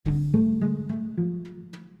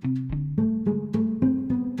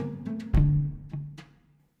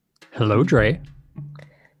Hello, Dre.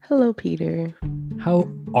 Hello, Peter.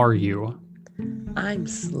 How are you? I'm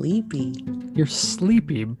sleepy. You're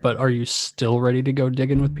sleepy, but are you still ready to go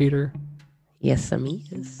digging with Peter? Yes, I'm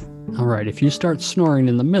is. All right, if you start snoring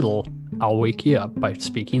in the middle, I'll wake you up by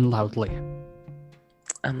speaking loudly.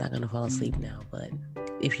 I'm not gonna fall asleep now, but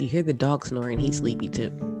if you hear the dog snoring, he's sleepy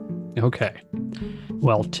too. Okay.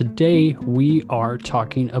 Well, today we are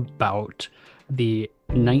talking about the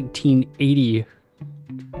 1980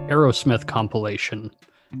 Aerosmith compilation,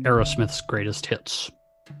 Aerosmith's Greatest Hits.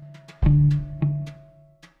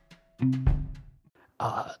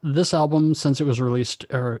 This album, since it was released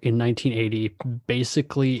in 1980,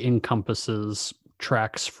 basically encompasses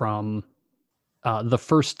tracks from the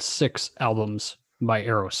first 6 albums by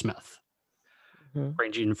Aerosmith,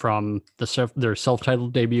 ranging from their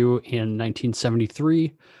self-titled debut in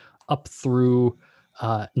 1973 up through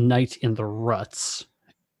Night in the Ruts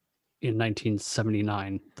in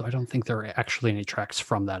 1979, though I don't think there are actually any tracks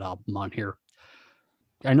from that album on here.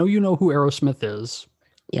 I know you know who Aerosmith is.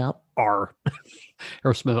 Yep.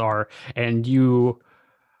 Aerosmith are, and you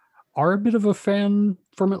are a bit of a fan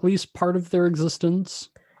from at least part of their existence.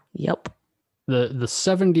 Yep. The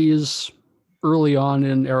 70s, early on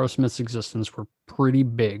in Aerosmith's existence, were pretty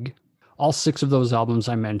big. All 6 of those albums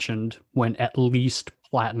I mentioned went at least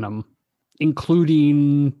platinum,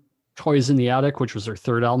 including Toys in the Attic, which was their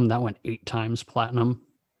 3rd album. That went 8 times platinum.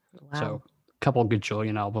 Wow. So a couple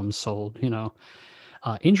gajillion albums sold,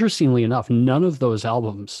 Interestingly enough, none of those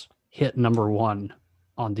albums hit _1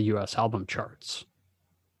 on the US album charts.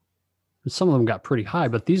 Some of them got pretty high,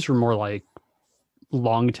 but these were more like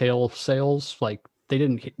long tail sales. Like they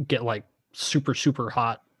didn't get like super, super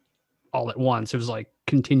hot all at once. It was like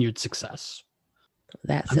continued success.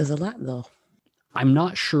 That says a lot though. I'm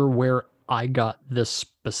not sure where I got this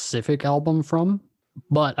specific album from,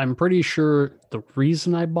 but I'm pretty sure the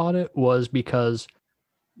reason I bought it was because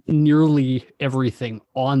nearly everything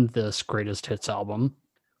on this Greatest Hits album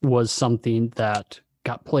was something that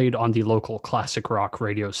got played on the local classic rock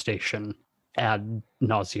radio station ad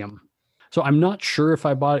nauseum. So I'm not sure if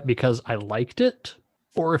I bought it because I liked it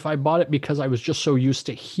or if I bought it because I was just so used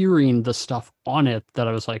to hearing the stuff on it that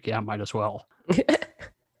I was like, yeah, might as well.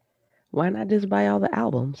 Why not just buy all the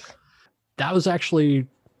albums? That was actually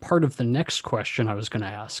part of the next question I was going to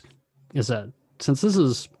ask, is that since this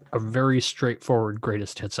is a very straightforward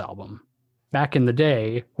Greatest Hits album, back in the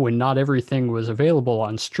day when not everything was available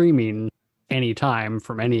on streaming anytime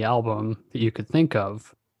from any album that you could think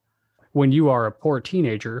of, when you are a poor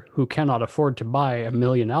teenager who cannot afford to buy a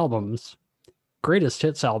million albums, Greatest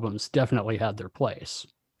Hits albums definitely had their place.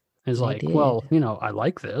 It's like, well, I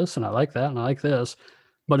like this and I like that and I like this,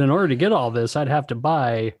 but in order to get all this, I'd have to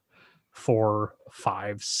buy 4,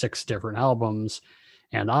 5, 6 different albums,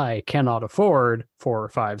 and I cannot afford 4,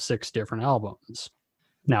 5, 6 different albums.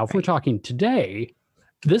 Now, if we're talking today,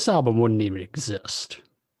 this album wouldn't even exist.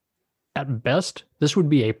 At best, this would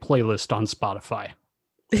be a playlist on Spotify.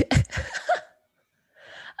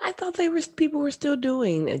 I thought people were still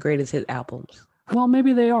doing Greatest Hit albums. Well,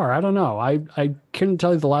 maybe they are. I don't know. I couldn't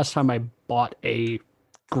tell you the last time I bought a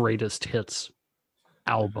Greatest Hits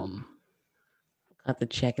album. I have to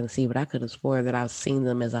check and see, but I could have sworn that I've seen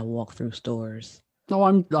them as I walk through stores. No,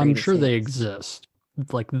 I'm sure they exist.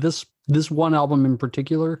 Like this one album in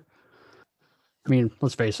particular. I mean,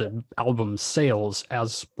 let's face it, album sales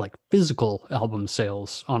as like physical album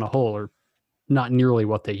sales on a whole are not nearly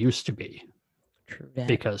what they used to be. True that.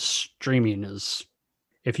 Because streaming is,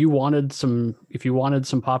 if you wanted some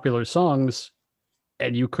popular songs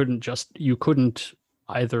and you couldn't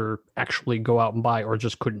either actually go out and buy or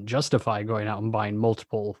just couldn't justify going out and buying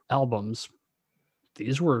multiple albums,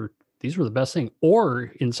 these were the best thing.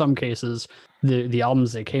 Or in some cases, the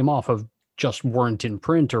albums they came off of just weren't in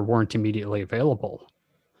print or weren't immediately available.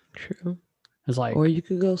 True. It's like, or you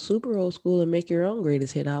could go super old school and make your own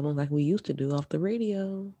Greatest Hit album like we used to do off the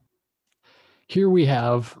radio. Here we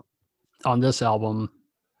have on this album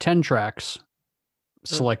 10 tracks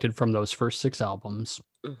selected from those first 6 albums.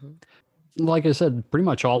 Like I said, pretty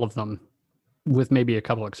much all of them, with maybe a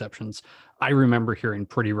couple exceptions, I remember hearing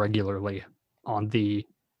pretty regularly on the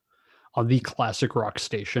classic rock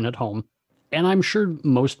station at home. And I'm sure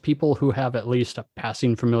most people who have at least a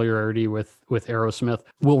passing familiarity with Aerosmith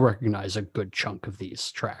will recognize a good chunk of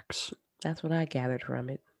these tracks. That's what I gathered from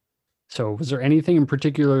it. So was there anything in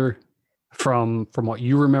particular from what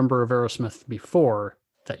you remember of Aerosmith before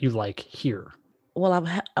that you like here? Well,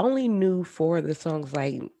 I only knew 4 of the songs,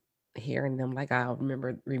 like hearing them, like I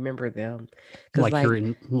remember them.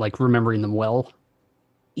 Like remembering them well?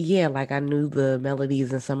 Yeah, like I knew the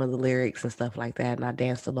melodies and some of the lyrics and stuff like that, and I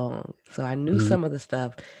danced along. So I knew Mhm. some of the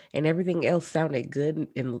stuff, and everything else sounded good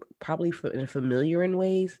and probably in familiar in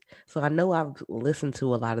ways. So I know I've listened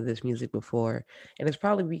to a lot of this music before, and it's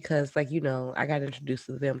probably because, like, I got introduced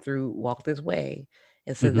to them through Walk This Way,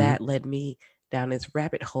 and so Mhm. that led me down this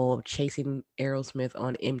rabbit hole of chasing Aerosmith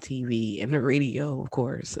on MTV and the radio, of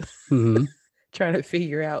course, Mhm. trying to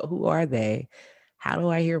figure out who are they, how do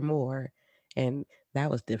I hear more, and that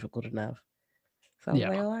was difficult enough. So I was Yeah.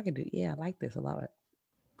 like, oh, I could do, yeah, I like this a lot.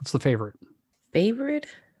 What's the favorite? Favorite?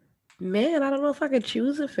 Man, I don't know if I could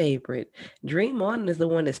choose a favorite. Dream On is the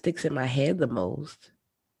one that sticks in my head the most,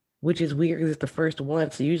 which is weird because it's the first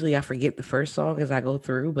one. So usually I forget the first song as I go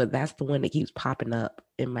through, but that's the one that keeps popping up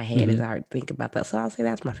in my head as Mhm. I think about that. So I'll say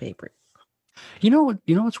that's my favorite. You know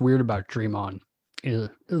what's weird about Dream On? Is,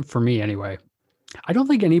 for me anyway. I don't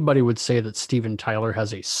think anybody would say that Steven Tyler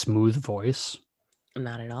has a smooth voice,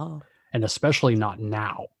 Not at all. and especially not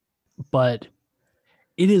now. But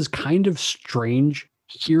it is kind of strange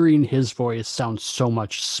hearing his voice sound so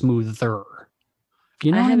much smoother.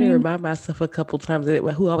 You I know what I had to mean? remind myself a couple times that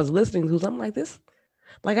who I was listening to. So I'm like, this,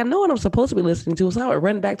 like, I know what I'm supposed to be listening to. So I would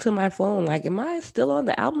run back to my phone. Like, am I still on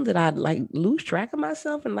the album? Did I like lose track of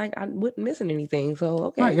myself? And like, I wasn't missing anything.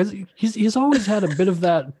 So, Right, okay. because he's always had a bit of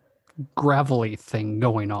that gravelly thing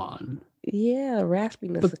going on. Yeah,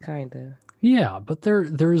 raspiness, But kind of. yeah, but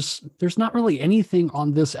there's not really anything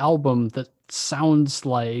on this album that sounds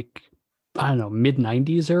like, I don't know, mid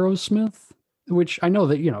 90s Aerosmith, which I know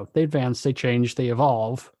that, they advance, they change, they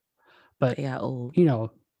evolve, but They got old. you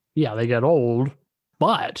know, yeah, they get old,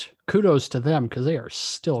 but kudos to them because they are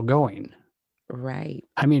still going. Right.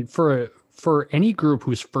 I mean, for any group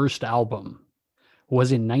whose first album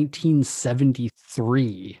was in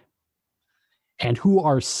 1973 and who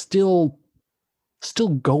are still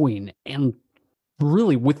going and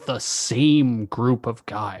really with the same group of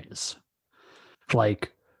guys,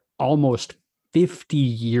 like almost 50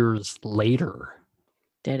 years later,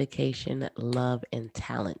 Dedication, love, and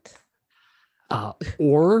talent.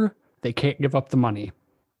 or they can't give up the money.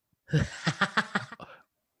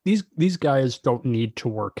 These guys don't need to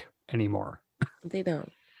work anymore. They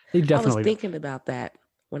don't. They I was definitely don't. thinking about that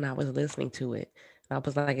when I was listening to it. I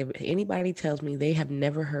was like, if anybody tells me they have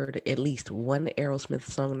never heard at least one Aerosmith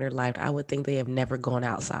song in their life, I would think they have never gone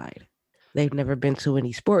outside. They've never been to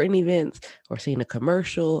any sporting events or seen a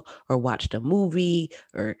commercial or watched a movie,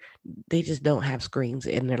 or they just don't have screens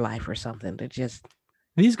in their life or something. They're just,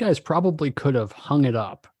 These guys probably could have hung it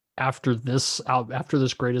up after this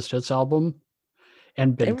greatest hits album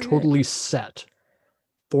and they been were good. totally set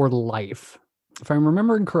for life. If I'm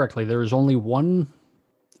remembering correctly, there is only one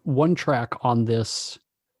track on this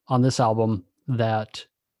album that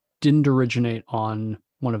didn't originate on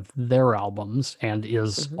one of their albums and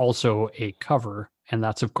is Hmm. also a cover, and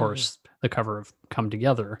that's of Hmm. course the cover of Come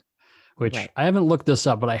Together, which Right. I haven't looked this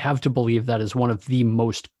up, but I have to believe that is one of the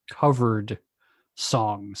most covered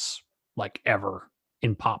songs like ever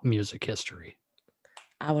in pop music history.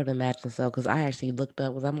 I would imagine so because I actually looked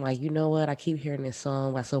up because I'm like, you know what? I keep hearing this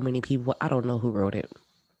song by so many people. I don't know who wrote it.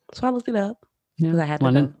 So I looked it up Yeah, because I had to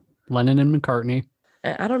Lennon, know. Lennon and McCartney.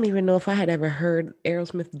 And I don't even know if I had ever heard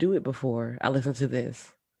Aerosmith do it before I listened to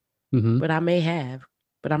this, Hmm. but I may have,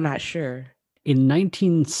 but I'm not sure. In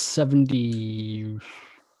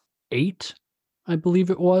 1978, I believe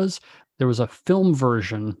it was, there was a film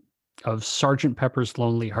version of Sergeant Pepper's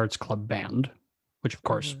Lonely Hearts Club Band, which of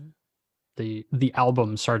course Hmm. the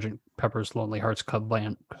album Sergeant Pepper's Lonely Hearts Club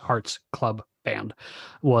Band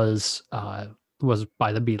was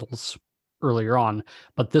by the Beatles earlier on,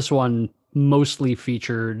 but this one mostly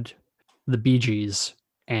featured the Bee Gees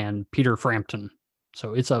and Peter Frampton.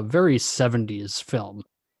 So it's a very 70s film,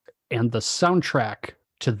 and the soundtrack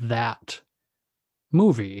to that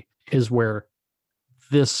movie is where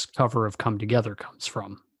this cover of Come Together comes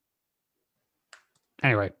from.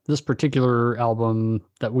 Anyway, this particular album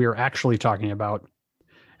that we are actually talking about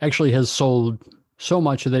actually has sold so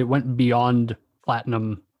much that it went beyond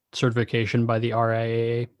platinum certification by the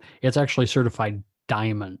RIAA. It's actually certified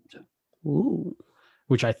diamond, Ooh,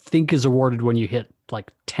 which I think is awarded when you hit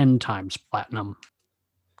like 10 times platinum.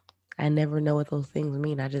 I never know what those things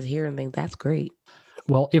mean. I just hear and think that's great.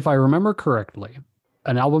 Well, if I remember correctly,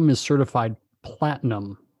 an album is certified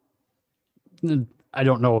platinum. I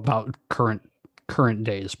don't know about current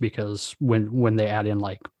days because when they add in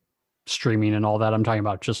like streaming and all that, I'm talking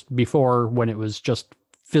about just before when it was just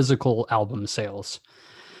physical album sales.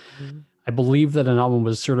 Mhm. I believe that an album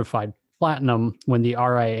was certified platinum when the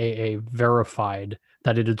RIAA verified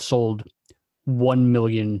that it had sold 1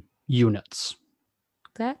 million units.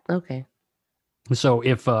 That okay. So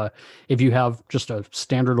if you have just a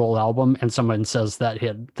standard old album and someone says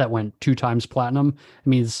that went 2 times platinum, it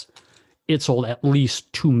means it sold at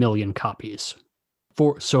least 2 million copies.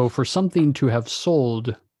 For something to have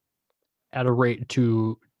sold at a rate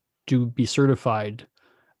to be certified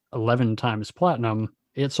 11 times platinum,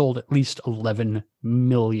 it sold at least 11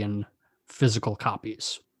 million physical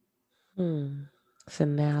copies. So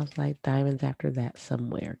now it's like Diamonds after that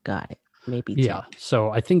somewhere. Got it. Maybe 10. Yeah.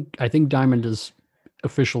 So I think Diamond is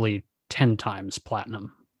officially 10 times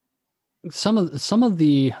platinum. Some of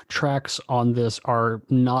the tracks on this are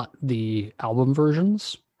not the album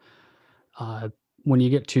versions. When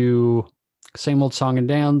you get to Same Old Song and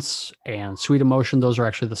Dance and Sweet Emotion, those are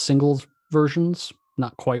actually the singles versions.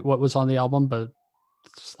 Not quite what was on the album, but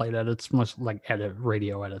slight edits, most like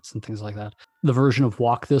radio edits and things like that. The version of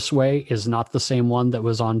Walk This Way is not the same one that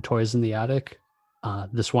was on Toys in the Attic.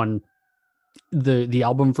 This one, the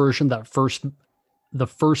album version, the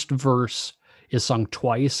first verse is sung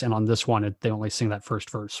twice, and on this one, they only sing that first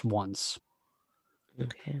verse once.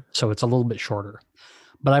 Okay. So it's a little bit shorter.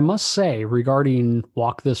 But I must say, regarding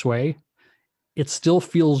Walk This Way, it still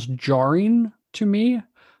feels jarring to me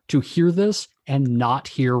to hear this and not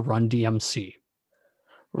hear Run DMC.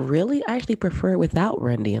 Really? I actually prefer it without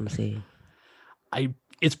Run DMC.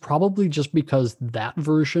 It's probably just because that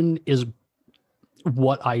version is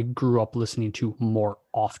what I grew up listening to more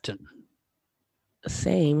often.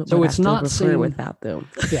 Same. So it's not saying without them.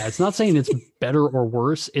 Yeah, it's not saying it's better or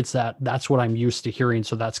worse. It's that's what I'm used to hearing.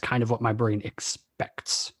 So that's kind of what my brain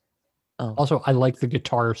expects. Oh. Also, I like the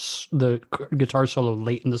guitar solo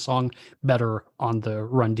late in the song better on the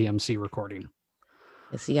Run DMC recording.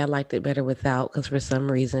 See, I liked it better without, because for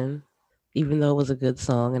some reason, even though it was a good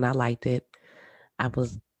song and I liked it, I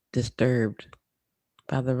was disturbed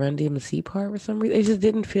by the Run DMC part for some reason. It just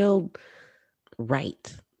didn't feel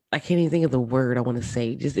right. I can't even think of the word I want to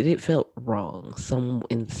say. It felt wrong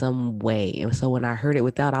in some way. And so when I heard it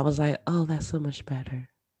without, I was like, oh, that's so much better.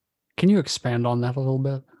 Can you expand on that a little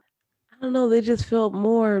bit? I don't know. They just felt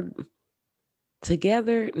more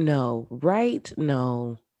together. No. Right?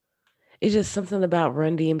 No. It's just something about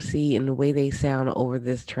Run DMC and the way they sound over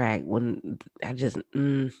this track when I just,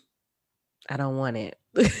 I don't want it.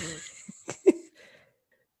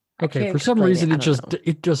 Okay, for some reason it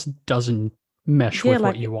just doesn't mesh with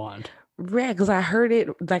what you want. Yeah, because I heard it,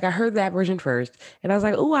 like I heard that version first, and I was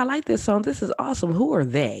like, oh, I like this song. This is awesome. Who are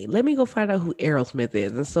they? Let me go find out who Aerosmith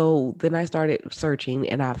is. And so then I started searching,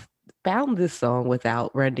 and I found this song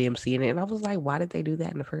without Run DMC in it, and I was like, why did they do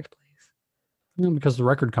that in the first place? Because the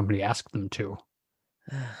record company asked them to.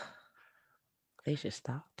 They should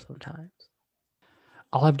stop sometimes.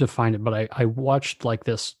 I'll have to find it, but I watched like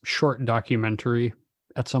this short documentary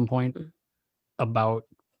at some point about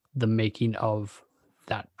the making of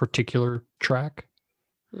that particular track.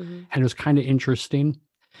 And it was kind of interesting.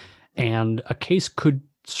 And a case could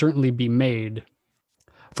certainly be made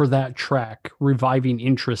for that track reviving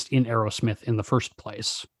interest in Aerosmith in the first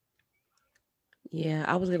place. Yeah,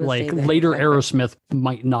 I was going to say that. Later Aerosmith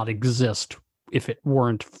might not exist if it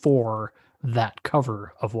weren't for that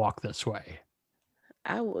cover of Walk This Way.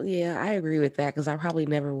 I agree with that, because I probably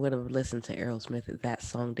never would have listened to Aerosmith if that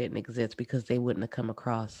song didn't exist, because they wouldn't have come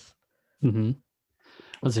across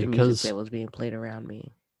Let's see, the music that was being played around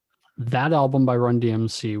me. That album by Run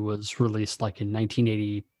DMC was released like in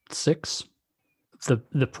 1986.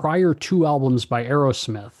 The prior two albums by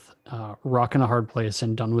Aerosmith, Rockin' a Hard Place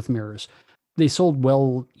and Done with Mirrors, they sold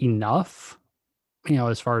well enough,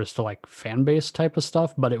 as far as to like fan base type of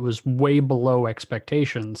stuff, but it was way below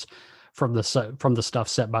expectations from the stuff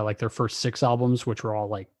set by like their first 6 albums, which were all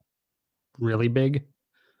like really big.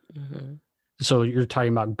 So you're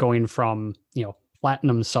talking about going from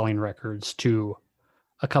platinum selling records to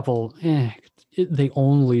a couple they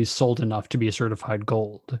only sold enough to be certified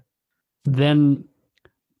gold. Then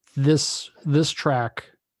this track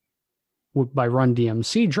by Run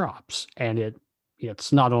DMC drops, and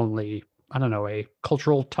it's not only, I don't know, a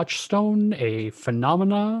cultural touchstone, a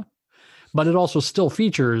phenomena, but it also still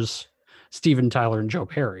features Steven Tyler and Joe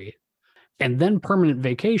Perry. And then Permanent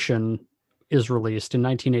Vacation is released in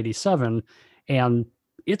 1987, and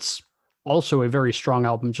it's also a very strong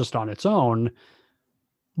album just on its own.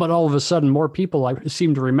 But all of a sudden, more people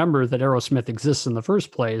seem to remember that Aerosmith exists in the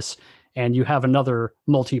first place, and you have another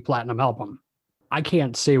multi-platinum album. I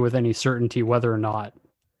can't say with any certainty whether or not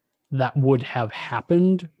that would have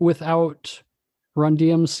happened without Run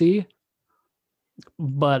DMC,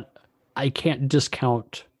 but I can't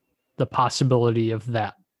discount the possibility of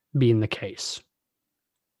that being the case.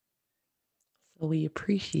 So we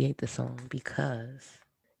appreciate the song because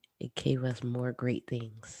it gave us more great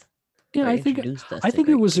things. Yeah, or introduced us to Great Things.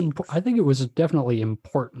 I think it was definitely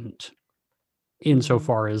important Mhm.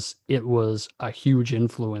 insofar as it was a huge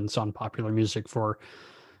influence on popular music for,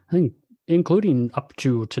 I think, including up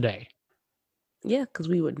to today. Yeah, because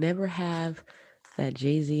we would never have that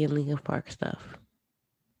Jay-Z and Linkin Park stuff.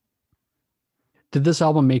 Did this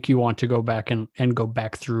album make you want to go back and go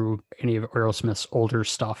back through any of Aerosmith's older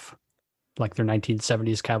stuff, like their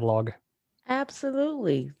 1970s catalog?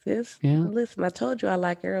 Absolutely. Yeah. Listen, I told you I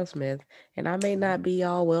like Aerosmith, and I may not be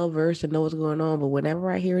all well versed and know what's going on, but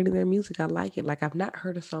whenever I hear any of their music, I like it. Like I've not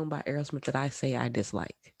heard a song by Aerosmith that I say I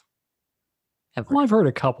dislike. Ever. Well, I've heard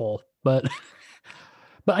a couple, but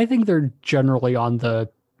but I think they're generally on the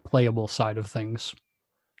playable side of things.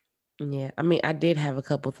 Yeah, I mean, I did have a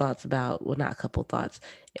couple thoughts about, well, not a couple thoughts.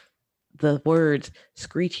 The words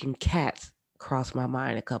screeching cats crossed my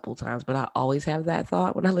mind a couple times, but I always have that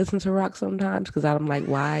thought when I listen to rock sometimes because I'm like,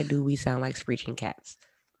 why do we sound like screeching cats?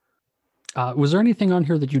 Was there anything on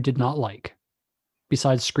here that you did not like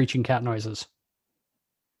besides screeching cat noises?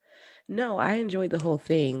 No, I enjoyed the whole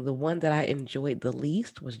thing. The one that I enjoyed the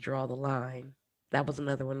least was Draw the Line. That was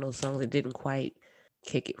another one of those songs that didn't quite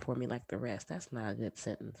kick it for me like the rest. That's not a good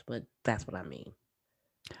sentence, but that's what I mean.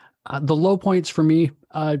 The low points for me,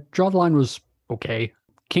 Draw the Line was okay.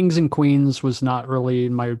 Kings and Queens was not really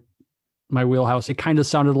in my wheelhouse. It kind of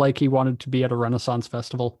sounded like he wanted to be at a Renaissance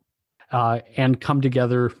festival. And Come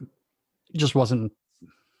Together just wasn't.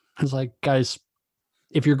 I was like, guys,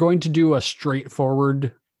 if you're going to do a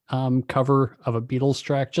straightforward cover of a Beatles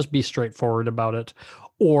track, just be straightforward about it,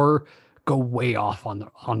 or go way off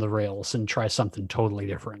on the rails and try something totally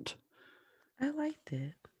different. I liked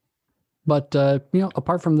it. But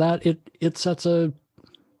apart from that, it sets a.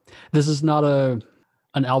 This is not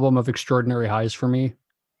an album of extraordinary highs for me.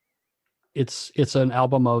 It's an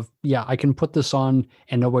album of, yeah, I can put this on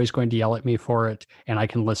and nobody's going to yell at me for it, and I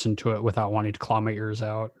can listen to it without wanting to claw my ears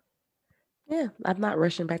out. Yeah, I'm not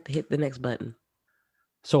rushing back to hit the next button.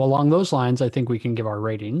 So along those lines, I think we can give our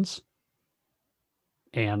ratings.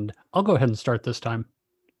 And I'll go ahead and start this time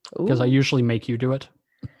because I usually make you do it.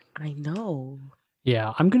 I know.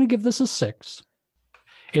 Yeah, I'm going to give this a 6.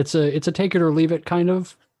 It's a take it or leave it kind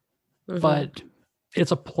of, but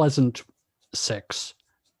it's a pleasant 6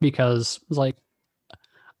 because it's like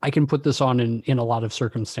I can put this on in a lot of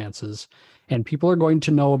circumstances, and people are going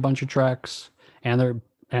to know a bunch of tracks, and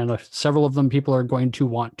several of them people are going to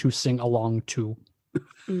want to sing along to.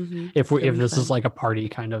 If this is like a party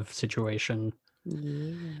kind of situation.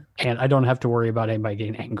 Yeah. And I don't have to worry about anybody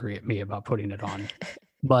getting angry at me about putting it on.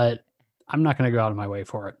 But I'm not going to go out of my way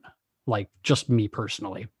for it. Like, just me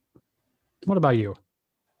personally. What about you?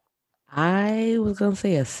 I was going to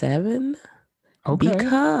say a 7. Okay.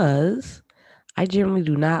 Because I generally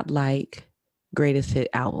do not like greatest hit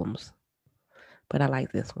albums. But I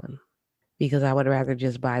like this one. Because I would rather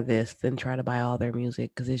just buy this than try to buy all their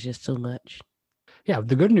music because it's just too much. Yeah,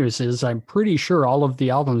 the good news is I'm pretty sure all of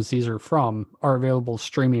the albums these are from are available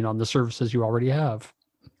streaming on the services you already have.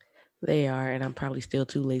 They are, and I'm probably still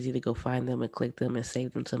too lazy to go find them and click them and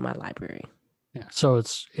save them to my library. Yeah, so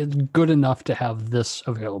it's good enough to have this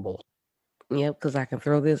available. Yep, because I can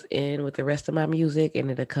throw this in with the rest of my music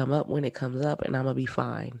and it'll come up when it comes up and I'm going to be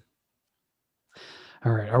fine.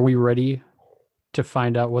 All right, are we ready to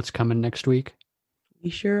find out what's coming next week?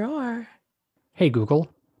 We sure are. Hey,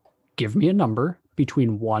 Google, give me a number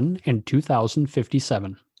between 1 and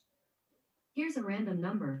 2057. Here's a random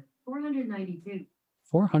number, 492.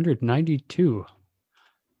 492.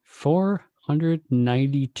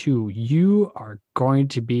 492. You are going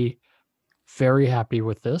to be very happy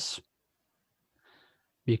with this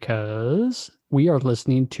because we are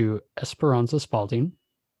listening to Esperanza Spalding.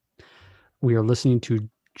 We are listening to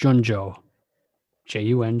Junjo.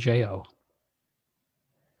 Junjo.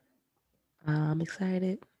 I'm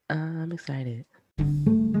excited.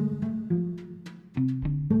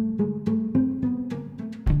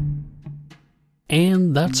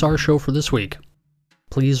 And that's our show for this week.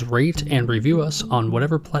 Please rate and review us on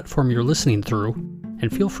whatever platform you're listening through,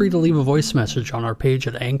 and feel free to leave a voice message on our page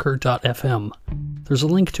at anchor.fm. There's a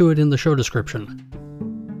link to it in the show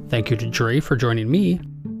description. Thank you to Dre for joining me,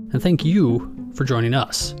 and thank you for joining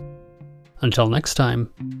us. Until next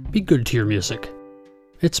time, be good to your music.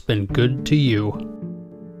 It's been good to you.